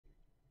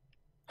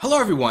Hello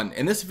everyone,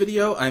 in this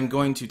video I'm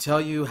going to tell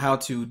you how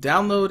to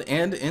download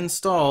and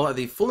install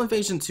the Full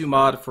Invasion 2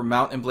 mod for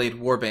Mount and Blade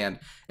Warband.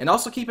 And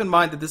also keep in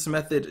mind that this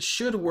method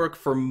should work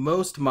for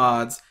most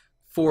mods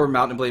for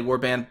Mount and Blade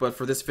Warband, but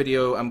for this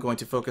video I'm going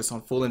to focus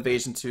on Full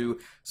Invasion 2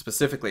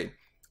 specifically.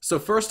 So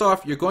first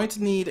off, you're going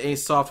to need a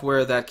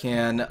software that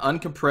can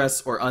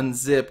uncompress or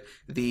unzip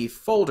the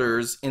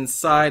folders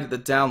inside the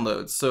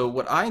downloads. So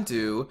what I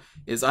do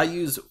is I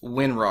use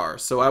WinRar.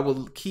 So I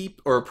will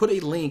keep or put a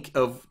link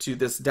to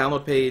this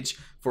download page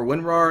for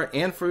WinRar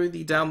and for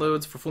the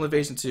downloads for Full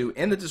Invasion 2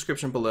 in the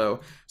description below.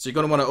 So you're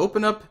going to want to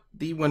open up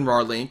the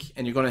WinRar link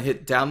and you're going to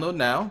hit download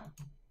now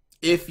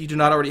if you do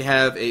not already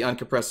have a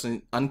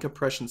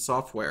uncompression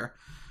software.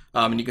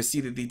 And you can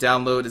see that the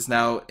download is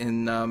now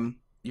in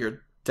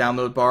your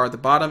download bar at the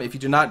bottom. If you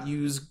do not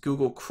use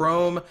Google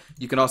Chrome,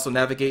 you can also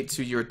navigate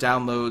to your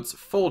downloads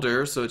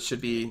folder. So it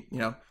should be,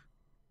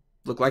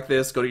 look like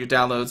this. Go to your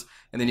downloads,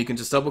 and then you can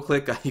just double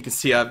click. You can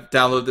see I've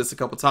downloaded this a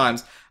couple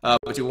times,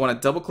 but you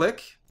want to double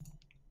click,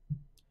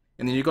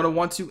 and then you're going to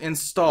want to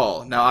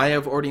install. Now I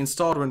have already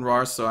installed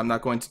WinRAR, so I'm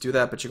not going to do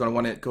that, but you're going to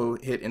want to go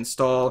hit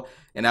install,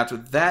 and after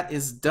that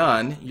is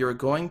done, you're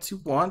going to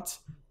want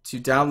to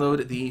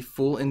download the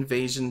Full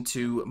Invasion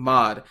 2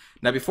 mod.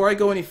 Now before I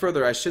go any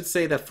further, I should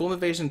say that Full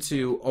Invasion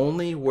 2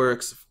 only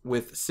works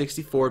with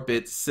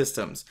 64-bit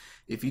systems.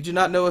 If you do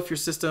not know if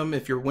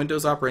your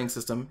Windows operating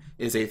system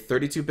is a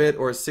 32-bit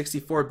or a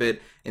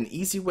 64-bit, an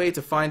easy way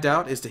to find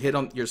out is to hit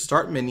on your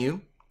start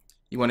menu.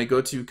 You want to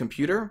go to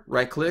Computer,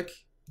 right-click,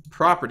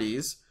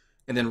 Properties,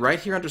 and then right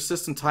here under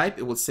System Type,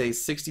 it will say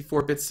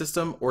 64-bit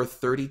system or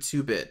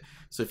 32-bit.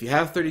 So if you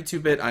have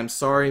 32-bit, I'm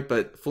sorry,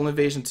 but Full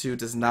Invasion 2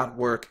 does not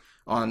work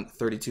on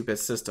 32-bit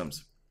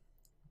systems.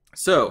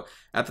 So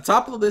at the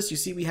top of the list you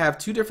see we have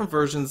two different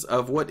versions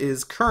of what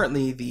is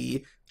currently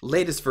the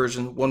latest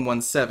version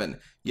 1.17.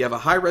 You have a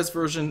high-res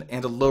version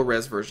and a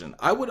low-res version.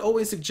 I would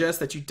always suggest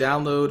that you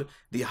download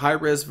the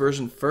high-res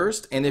version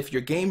first, and if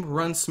your game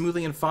runs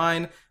smoothly and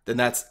fine, then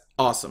that's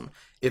awesome.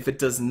 If it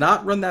does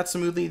not run that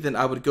smoothly, then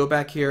I would go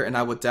back here and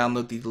I would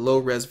download the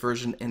low-res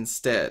version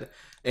instead.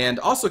 And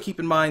also keep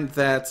in mind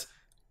that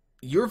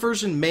your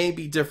version may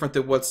be different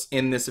than what's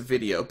in this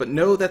video, but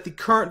know that the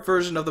current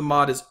version of the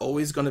mod is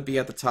always going to be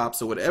at the top.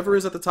 So whatever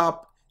is at the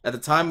top at the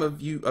time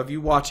of you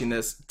watching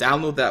this,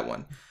 download that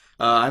one.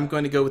 I'm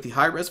going to go with the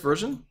high-res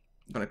version.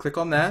 I'm going to click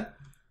on that.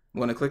 I'm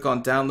going to click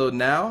on download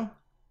now.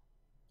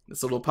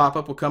 This little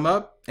pop-up will come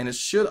up, and it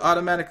should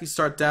automatically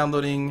start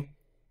downloading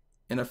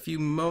in a few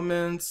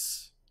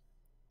moments,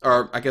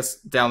 or I guess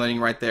downloading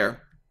right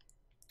there.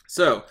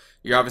 So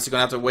you're obviously going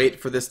to have to wait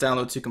for this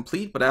download to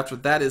complete, but after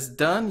that is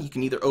done, you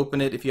can either open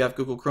it. If you have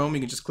Google Chrome, you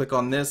can just click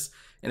on this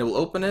and it will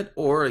open it,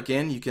 or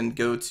again, you can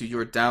go to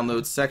your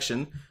download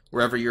section,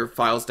 wherever your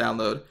files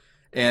download,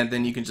 and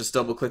then you can just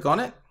double click on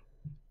it,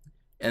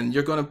 and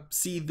you're going to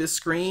see this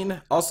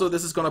screen. Also,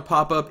 this is going to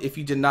pop up if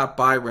you did not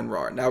buy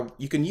WinRAR. Now,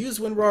 you can use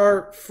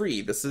WinRAR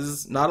free. This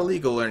is not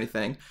illegal or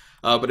anything,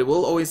 but it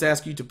will always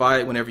ask you to buy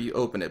it whenever you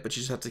open it, but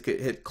you just have to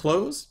hit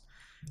close.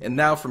 And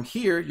now from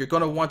here, you're going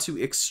to want to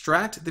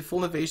extract the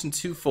Full Invasion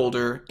 2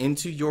 folder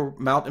into your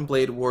Mount and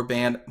Blade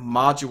Warband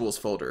modules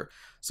folder.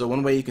 So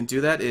one way you can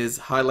do that is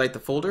highlight the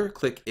folder,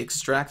 click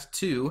extract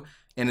to,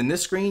 and in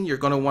this screen, you're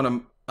going to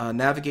want to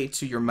navigate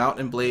to your Mount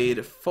and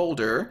Blade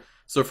folder.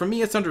 So for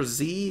me, it's under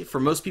Z. For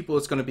most people,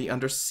 it's going to be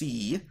under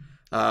C.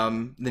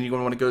 Then you're going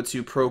to want to go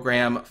to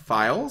Program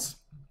Files,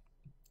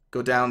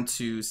 go down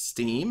to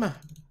Steam,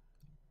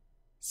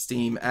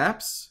 Steam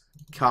Apps,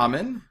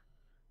 Common,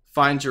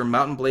 find your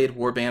Mount and Blade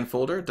Warband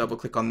folder, double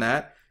click on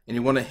that, and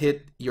you want to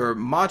hit your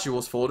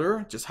modules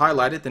folder, just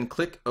highlight it, then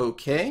click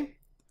OK.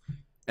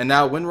 And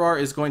now WinRAR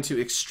is going to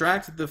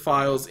extract the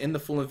files in the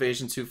Full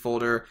Invasion 2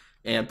 folder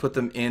and put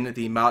them in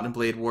the Mount and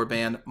Blade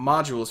Warband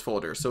modules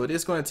folder. So it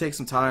is going to take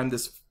some time.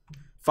 This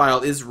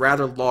file is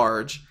rather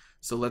large,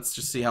 so let's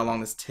just see how long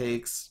this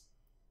takes.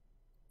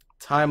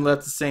 Time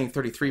left is saying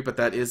 33, but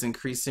that is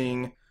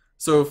increasing.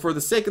 So for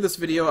the sake of this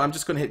video, I'm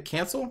just going to hit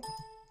cancel,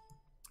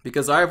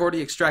 because I've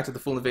already extracted the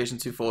Full Invasion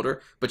 2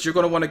 folder, but you're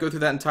going to want to go through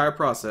that entire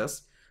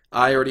process.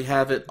 I already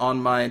have it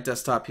on my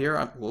desktop here.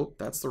 Whoop,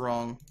 that's the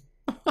wrong.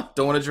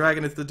 Don't want to drag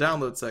it into the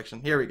download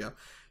section. Here we go.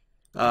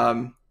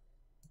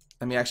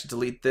 Let me actually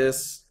delete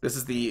this. This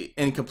is the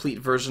incomplete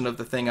version of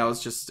the thing I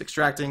was just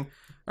extracting.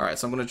 All right,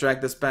 so I'm going to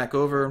drag this back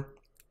over.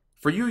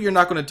 For you, you're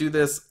not going to do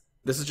this.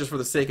 This is just for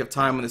the sake of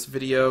time in this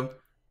video.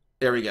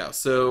 There we go.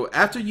 So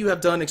after you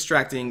have done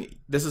extracting,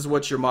 this is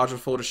what your module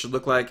folder should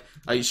look like.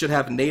 You should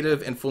have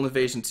native and Full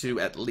Invasion 2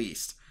 at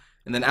least.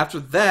 And then after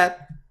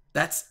that,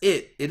 that's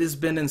it. It has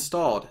been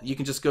installed. You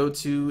can just go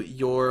to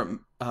your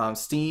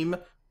Steam,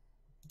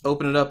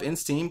 open it up in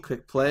Steam,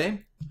 click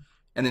play,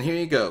 and then here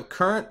you go.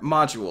 Current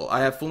module. I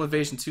have Full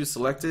Invasion 2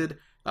 selected.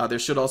 There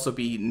should also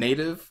be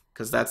native,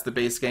 because that's the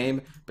base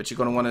game, but you're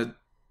going to want to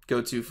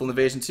go to Full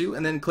Invasion 2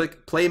 and then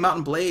click play Mount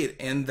and Blade,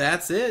 and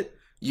that's it.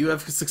 You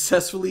have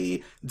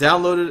successfully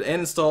downloaded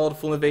and installed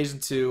Full Invasion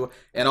 2,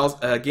 and also,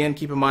 again,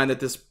 keep in mind that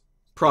this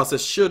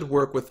process should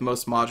work with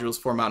most modules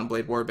for Mount and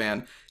Blade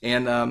Warband.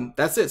 And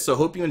that's it. So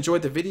hope you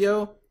enjoyed the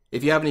video.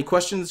 If you have any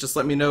questions, just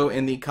let me know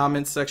in the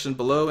comments section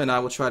below, and I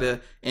will try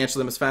to answer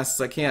them as fast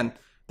as I can.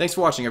 Thanks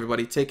for watching,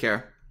 everybody. Take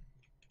care.